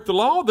we can break the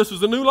law? This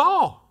is a new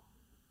law.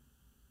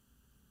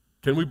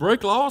 Can we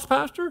break laws,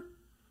 Pastor?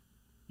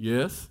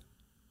 Yes.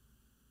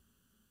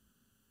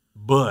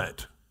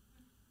 But.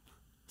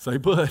 Say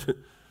but.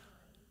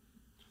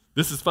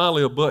 This is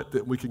finally a but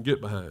that we can get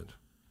behind.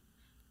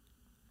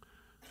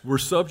 We're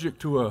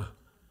subject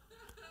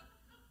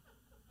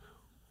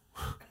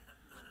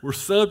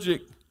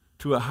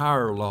to a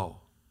higher law,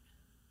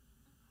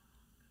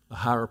 a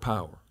higher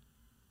power.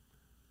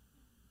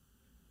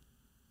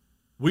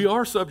 We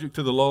are subject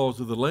to the laws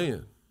of the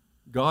land.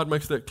 God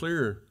makes that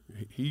clear.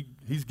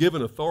 He's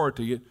given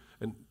authority,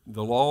 and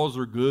the laws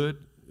are good,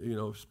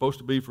 supposed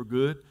to be for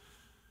good,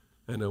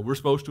 and we're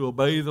supposed to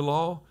obey the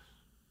law.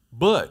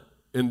 But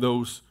in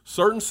those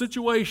certain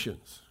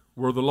situations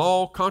where the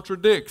law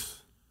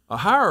contradicts a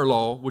higher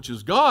law, which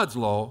is God's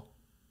law,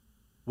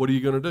 what are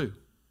you going to do?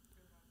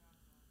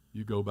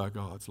 You go by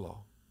God's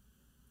law.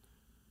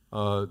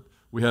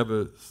 We have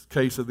a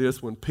case of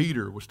this when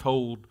Peter was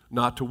told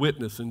not to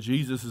witness in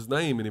Jesus'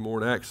 name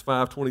anymore in Acts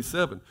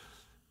 5:27.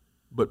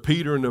 But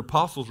Peter and the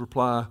apostles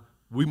reply,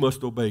 we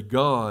must obey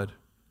God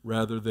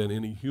rather than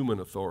any human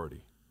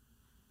authority.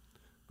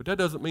 But that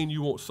doesn't mean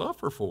you won't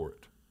suffer for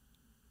it.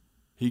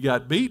 He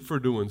got beat for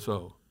doing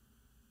so.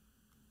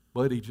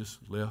 But he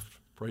just left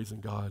praising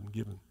God and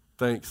giving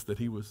thanks that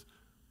he was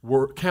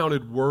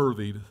counted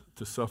worthy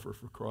to suffer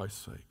for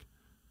Christ's sake.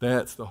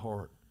 That's the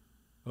heart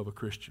of a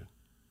Christian.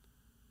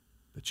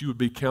 That you would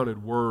be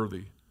counted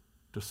worthy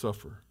to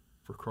suffer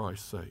for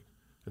Christ's sake.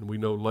 And we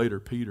know later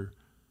Peter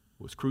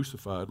was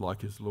crucified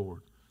like his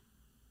Lord,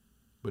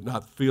 but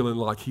not feeling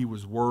like he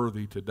was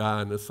worthy to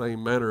die in the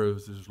same manner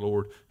as his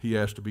Lord, he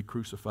asked to be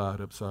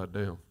crucified upside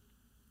down.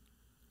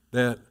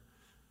 That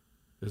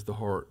is the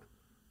heart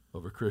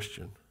of a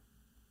Christian.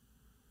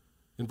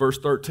 In verse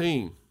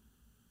 13,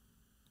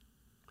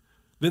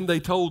 then they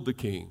told the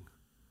king,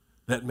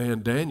 that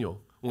man Daniel,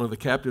 one of the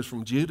captives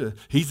from Judah,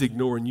 he's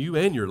ignoring you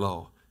and your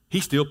law. He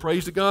still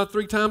prays to God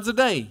 3 times a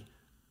day.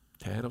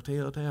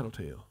 Tattletale,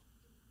 tattletale.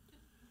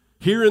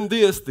 Hearing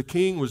this, the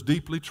king was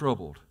deeply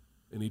troubled,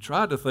 and he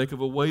tried to think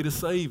of a way to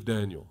save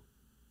Daniel.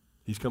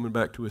 He's coming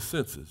back to his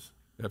senses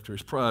after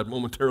his pride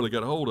momentarily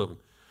got a hold of him.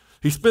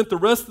 He spent the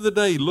rest of the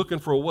day looking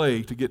for a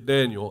way to get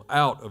Daniel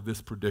out of this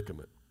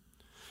predicament.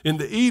 In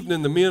the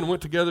evening, the men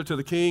went together to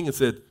the king and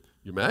said,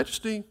 Your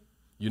Majesty,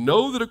 you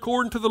know that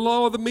according to the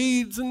law of the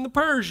Medes and the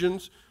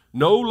Persians,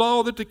 no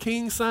law that the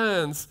king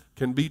signs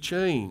can be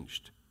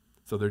changed.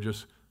 So they're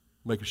just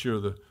making sure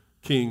the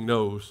king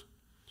knows.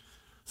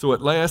 So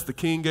at last the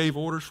king gave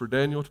orders for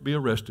Daniel to be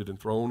arrested and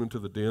thrown into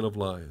the den of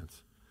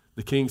lions.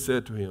 The king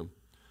said to him,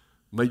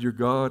 May your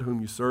God, whom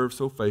you serve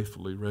so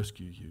faithfully,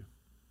 rescue you.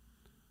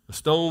 A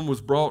stone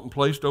was brought and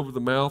placed over the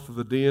mouth of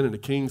the den, and the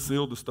king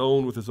sealed the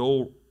stone with his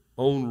own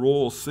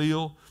royal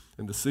seal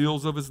and the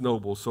seals of his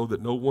nobles, so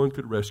that no one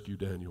could rescue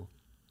Daniel.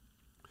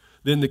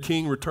 Then the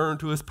king returned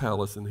to his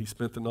palace, and he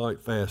spent the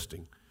night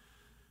fasting.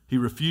 He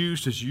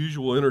refused his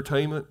usual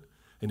entertainment,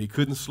 and he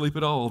couldn't sleep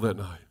at all that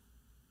night.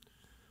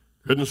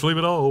 Couldn't sleep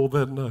at all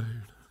that night.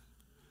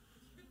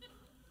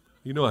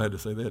 You know I had to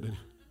say that, didn't you?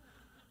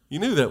 You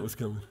knew that was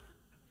coming.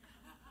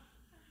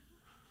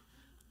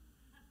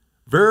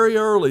 Very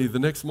early the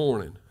next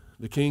morning,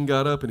 the king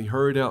got up and he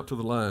hurried out to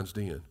the lion's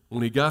den.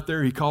 When he got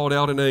there, he called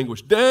out in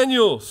anguish,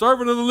 Daniel,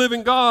 servant of the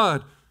living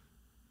God,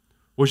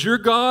 was your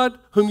God,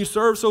 whom you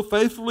serve so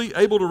faithfully,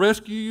 able to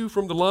rescue you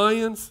from the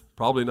lions?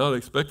 Probably not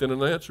expecting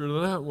an answer to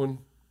that one.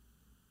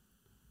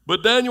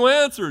 But Daniel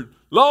answered,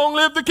 Long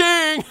live the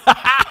king!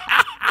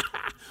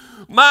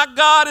 My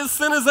God has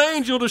sent his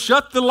angel to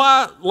shut the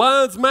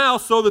lion's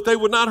mouth so that they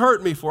would not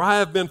hurt me, for I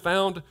have been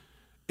found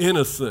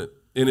innocent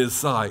in his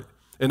sight,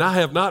 and I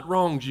have not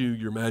wronged you,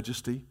 your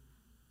majesty.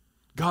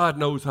 God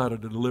knows how to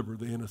deliver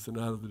the innocent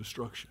out of the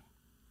destruction.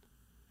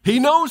 He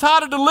knows how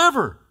to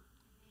deliver,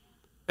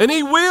 and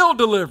he will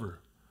deliver.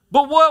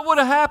 But what would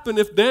have happened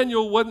if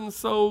Daniel wasn't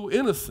so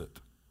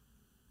innocent?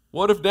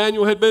 What if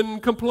Daniel had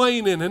been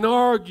complaining and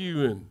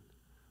arguing?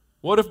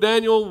 What if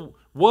Daniel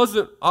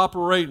wasn't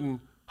operating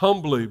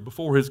humbly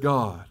before his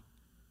God?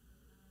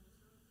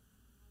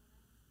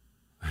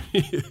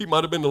 He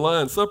might have been the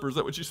lion's supper. Is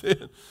that what you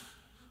said?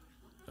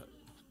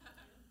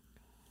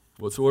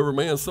 Whatsoever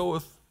man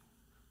soweth,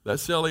 that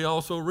shall he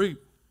also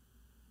reap.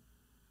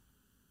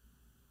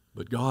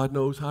 But God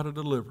knows how to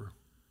deliver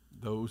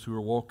those who are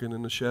walking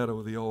in the shadow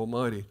of the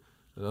Almighty.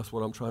 And that's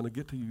what I'm trying to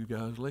get to you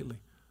guys lately.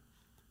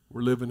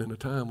 We're living in a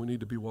time we need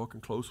to be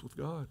walking close with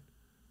God.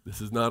 This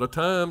is not a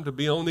time to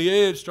be on the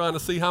edge trying to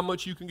see how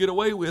much you can get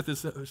away with.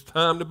 It's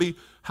time to be,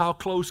 how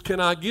close can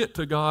I get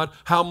to God?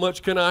 How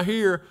much can I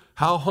hear?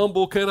 How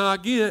humble can I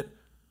get?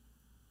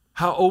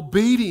 How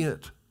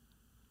obedient?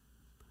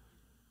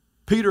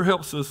 Peter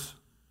helps us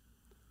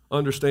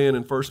understand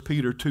in 1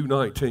 Peter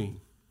 2:19,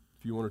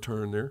 if you want to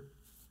turn there.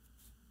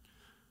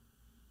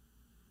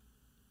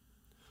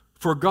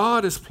 For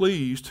God is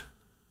pleased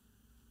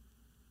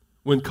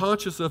when,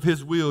 conscious of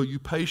his will, you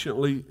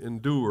patiently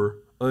endure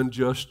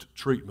unjust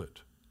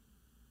treatment.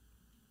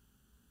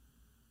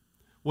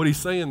 What he's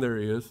saying there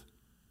is,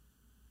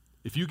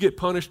 if you get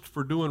punished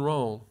for doing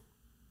wrong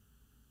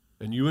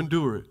and you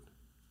endure it,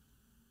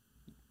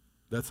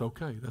 that's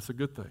okay. That's a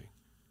good thing.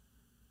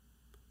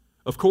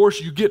 Of course,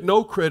 you get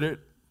no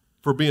credit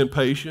for being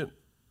patient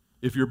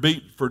if you're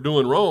beat for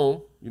doing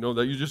wrong. You know,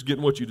 that you're just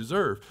getting what you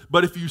deserve.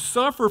 But if you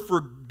suffer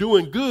for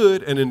doing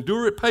good and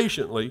endure it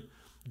patiently,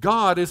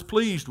 God is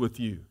pleased with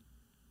you.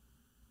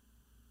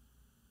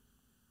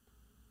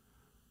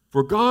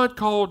 For God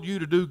called you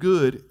to do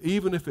good,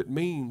 even if it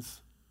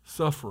means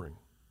suffering,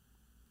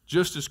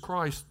 just as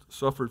Christ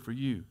suffered for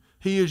you.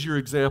 He is your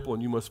example,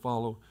 and you must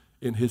follow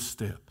in his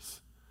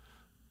steps.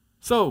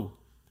 So,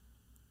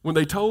 when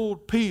they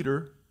told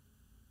Peter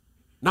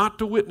not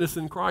to witness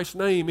in Christ's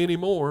name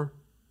anymore,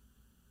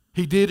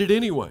 he did it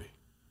anyway.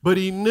 But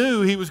he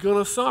knew he was going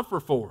to suffer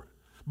for it.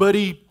 But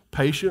he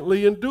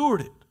patiently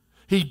endured it.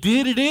 He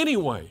did it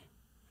anyway.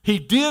 He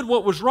did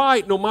what was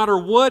right no matter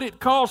what it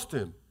cost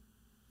him.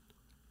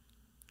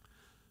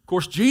 Of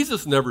course,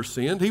 Jesus never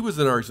sinned. He was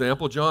in our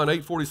example. John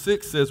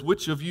 8:46 says,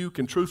 which of you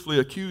can truthfully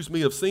accuse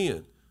me of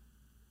sin?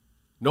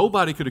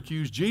 Nobody could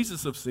accuse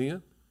Jesus of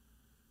sin.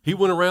 He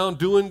went around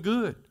doing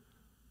good,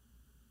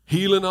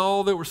 healing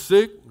all that were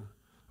sick,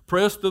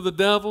 oppressed of the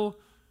devil,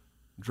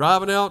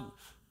 driving out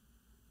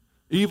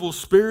evil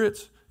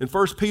spirits. In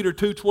 1 Peter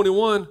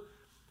 2:21,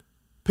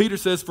 Peter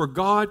says, for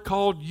God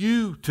called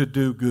you to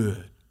do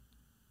good.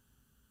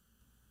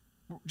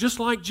 Just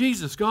like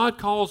Jesus, God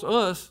calls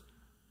us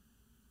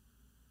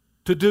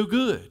to do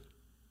good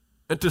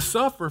and to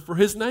suffer for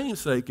his name's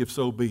sake, if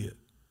so be it.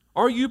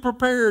 Are you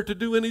prepared to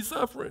do any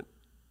suffering?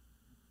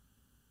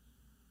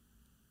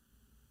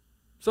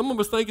 Some of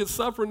us think it's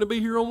suffering to be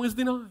here on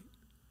Wednesday night.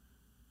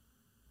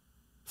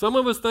 Some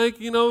of us think,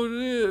 I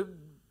don't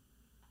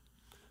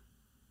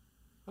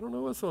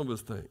know what some of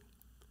us think.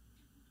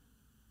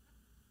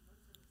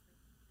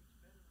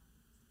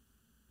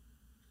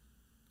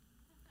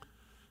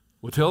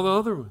 Well, tell the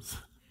other ones.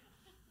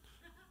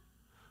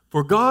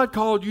 For God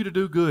called you to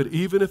do good,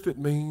 even if it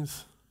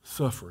means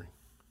suffering.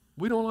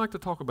 We don't like to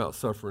talk about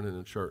suffering in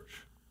the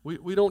church.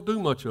 We don't do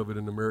much of it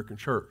in the American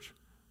church.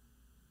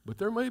 But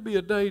there may be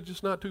a day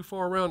just not too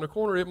far around the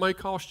corner, it may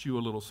cost you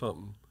a little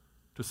something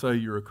to say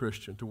you're a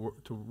Christian, to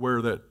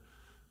wear that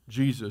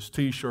Jesus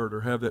t-shirt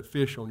or have that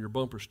fish on your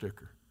bumper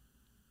sticker.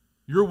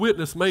 Your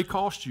witness may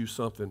cost you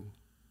something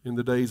in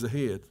the days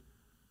ahead.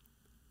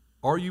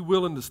 Are you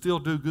willing to still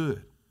do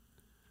good?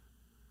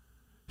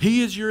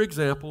 He is your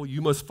example.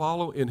 You must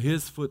follow in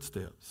his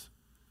footsteps.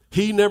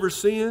 He never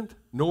sinned,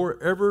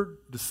 nor ever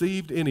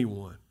deceived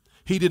anyone.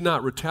 He did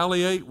not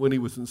retaliate when he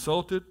was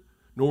insulted,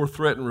 nor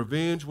threaten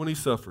revenge when he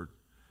suffered.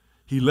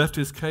 He left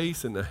his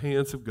case in the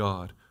hands of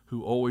God,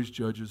 who always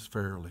judges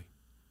fairly.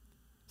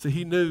 See,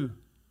 he knew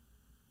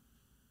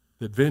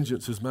that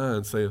vengeance is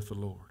mine, saith the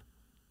Lord.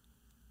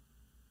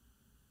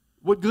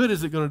 What good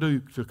is it going to do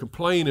to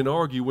complain and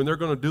argue when they're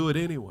going to do it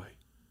anyway?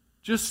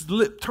 Just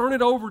turn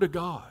it over to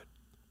God.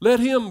 Let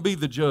him be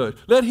the judge.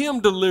 Let him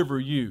deliver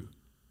you.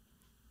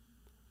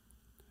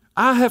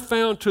 I have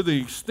found to the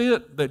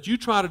extent that you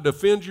try to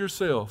defend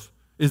yourself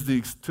is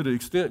to the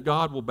extent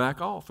God will back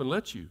off and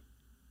let you.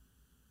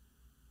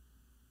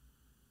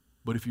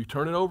 But if you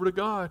turn it over to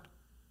God,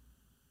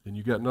 then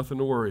you got nothing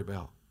to worry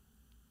about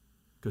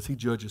because he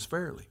judges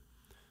fairly.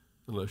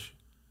 Unless,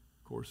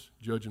 of course,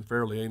 judging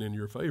fairly ain't in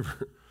your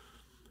favor.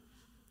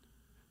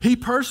 He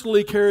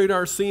personally carried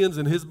our sins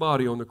in his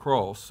body on the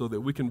cross so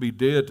that we can be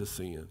dead to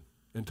sin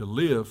and to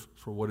live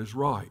for what is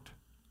right.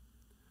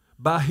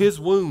 By his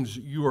wounds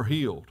you are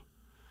healed.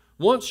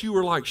 Once you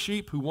were like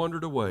sheep who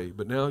wandered away,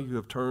 but now you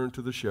have turned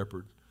to the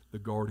shepherd, the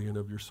guardian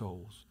of your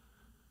souls.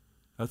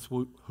 That's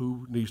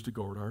who needs to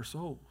guard our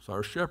souls,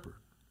 our shepherd.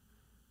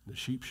 The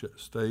sheep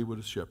stay with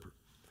the shepherd.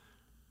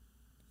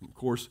 Of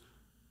course,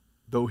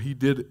 though he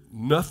did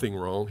nothing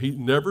wrong, he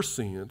never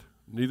sinned,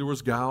 neither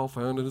was guile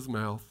found in his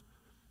mouth.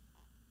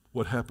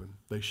 What happened?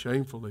 They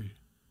shamefully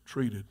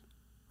treated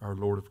our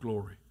Lord of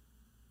glory,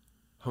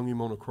 hung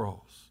him on a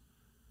cross,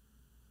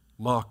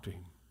 mocked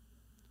him,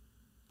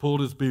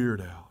 pulled his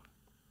beard out,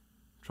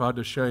 tried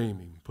to shame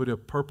him, put a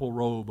purple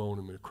robe on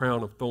him and a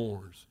crown of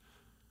thorns,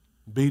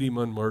 beat him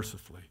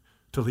unmercifully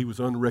till he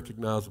was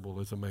unrecognizable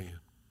as a man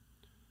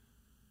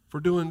for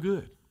doing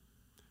good.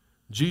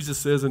 Jesus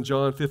says in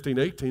John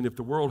 15:18, if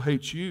the world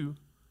hates you,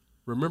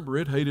 remember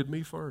it hated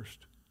me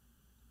first.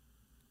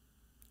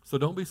 So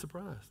don't be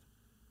surprised.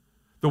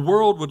 The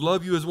world would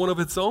love you as one of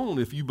its own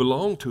if you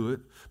belong to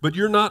it, but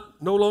you are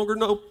no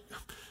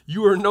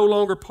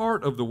longer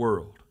part of the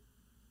world.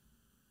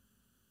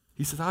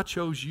 He says, I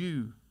chose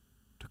you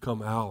to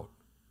come out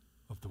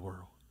of the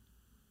world.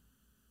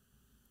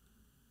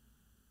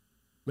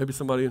 Maybe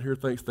somebody in here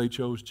thinks they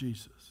chose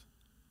Jesus.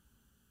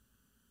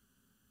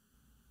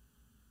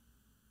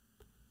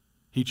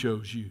 He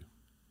chose you.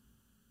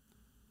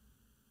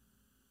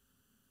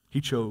 He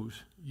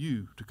chose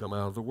you to come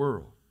out of the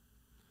world.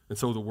 And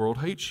so the world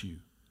hates you.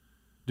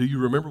 Do you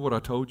remember what I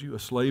told you? A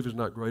slave is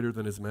not greater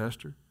than his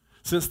master.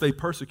 Since they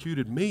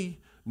persecuted me,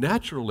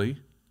 naturally,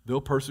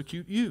 they'll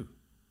persecute you.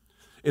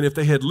 And if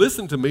they had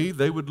listened to me,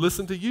 they would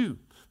listen to you.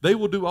 They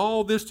will do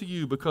all this to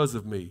you because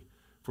of me,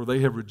 for they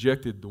have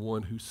rejected the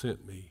one who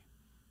sent me.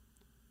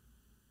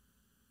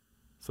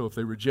 So if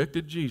they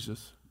rejected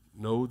Jesus,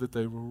 know that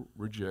they will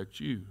reject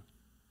you.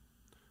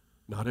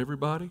 Not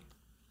everybody,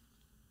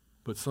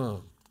 but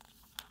some.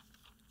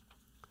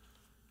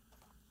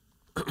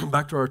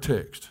 Back to our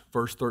text,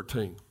 verse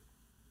 13.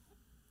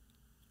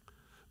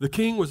 The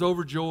king was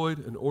overjoyed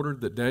and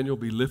ordered that Daniel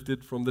be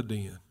lifted from the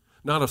den.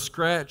 Not a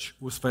scratch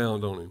was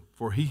found on him,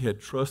 for he had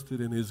trusted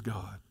in his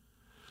God.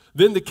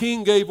 Then the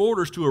king gave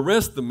orders to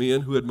arrest the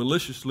men who had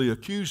maliciously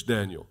accused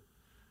Daniel.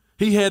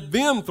 He had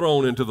them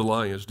thrown into the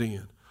lion's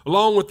den,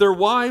 along with their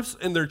wives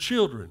and their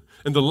children.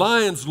 And the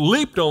lions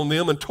leaped on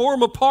them and tore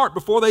them apart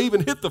before they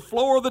even hit the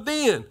floor of the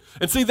den.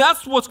 And see,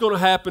 that's what's going to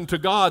happen to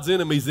God's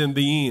enemies in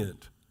the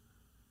end.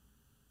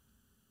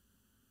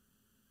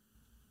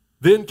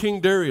 Then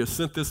King Darius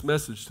sent this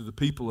message to the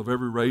people of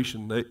every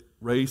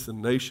race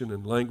and nation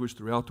and language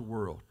throughout the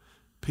world.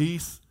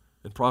 Peace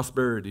and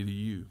prosperity to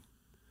you.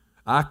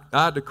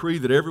 I decree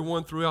that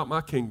everyone throughout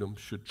my kingdom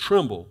should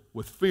tremble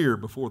with fear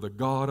before the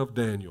God of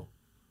Daniel.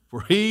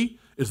 For he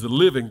is the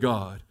living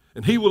God,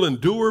 and he will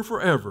endure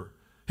forever.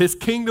 His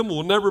kingdom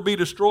will never be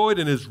destroyed,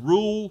 and his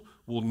rule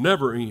will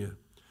never end.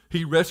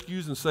 He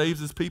rescues and saves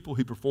his people.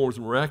 He performs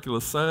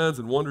miraculous signs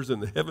and wonders in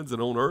the heavens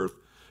and on earth.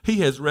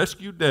 He has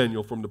rescued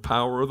Daniel from the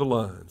power of the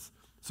lions.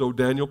 So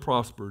Daniel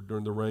prospered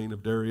during the reign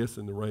of Darius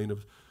and the reign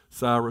of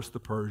Cyrus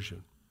the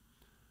Persian.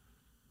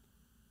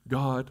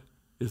 God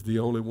is the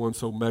only one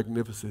so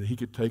magnificent he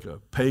could take a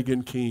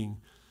pagan king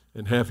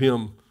and have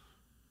him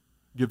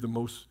give the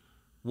most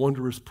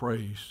wondrous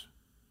praise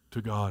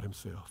to God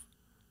himself.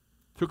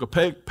 Took a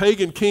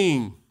pagan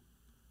king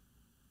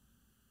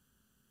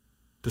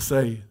to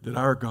say that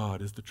our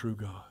God is the true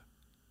God,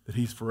 that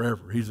he's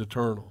forever, he's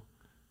eternal,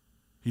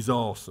 he's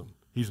awesome,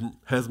 he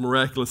has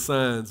miraculous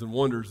signs and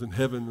wonders in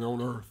heaven and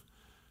on earth.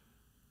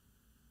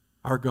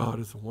 Our God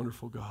is a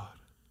wonderful God.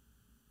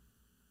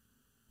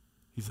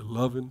 He's a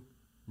loving,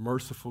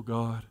 merciful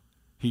God.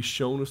 He's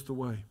shown us the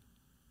way.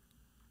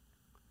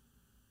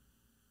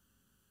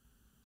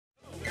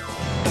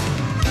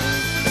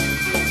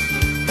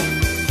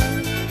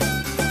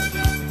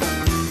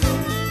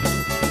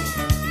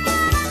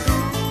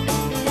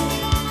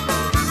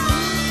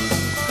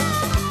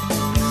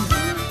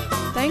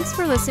 Thanks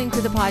for listening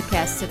to the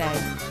podcast today.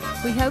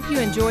 We hope you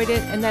enjoyed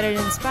it and that it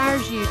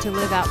inspires you to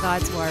live out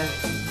God's Word.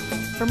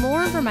 For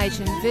more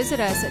information, visit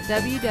us at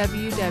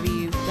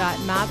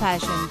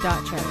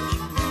www.mypassion.church.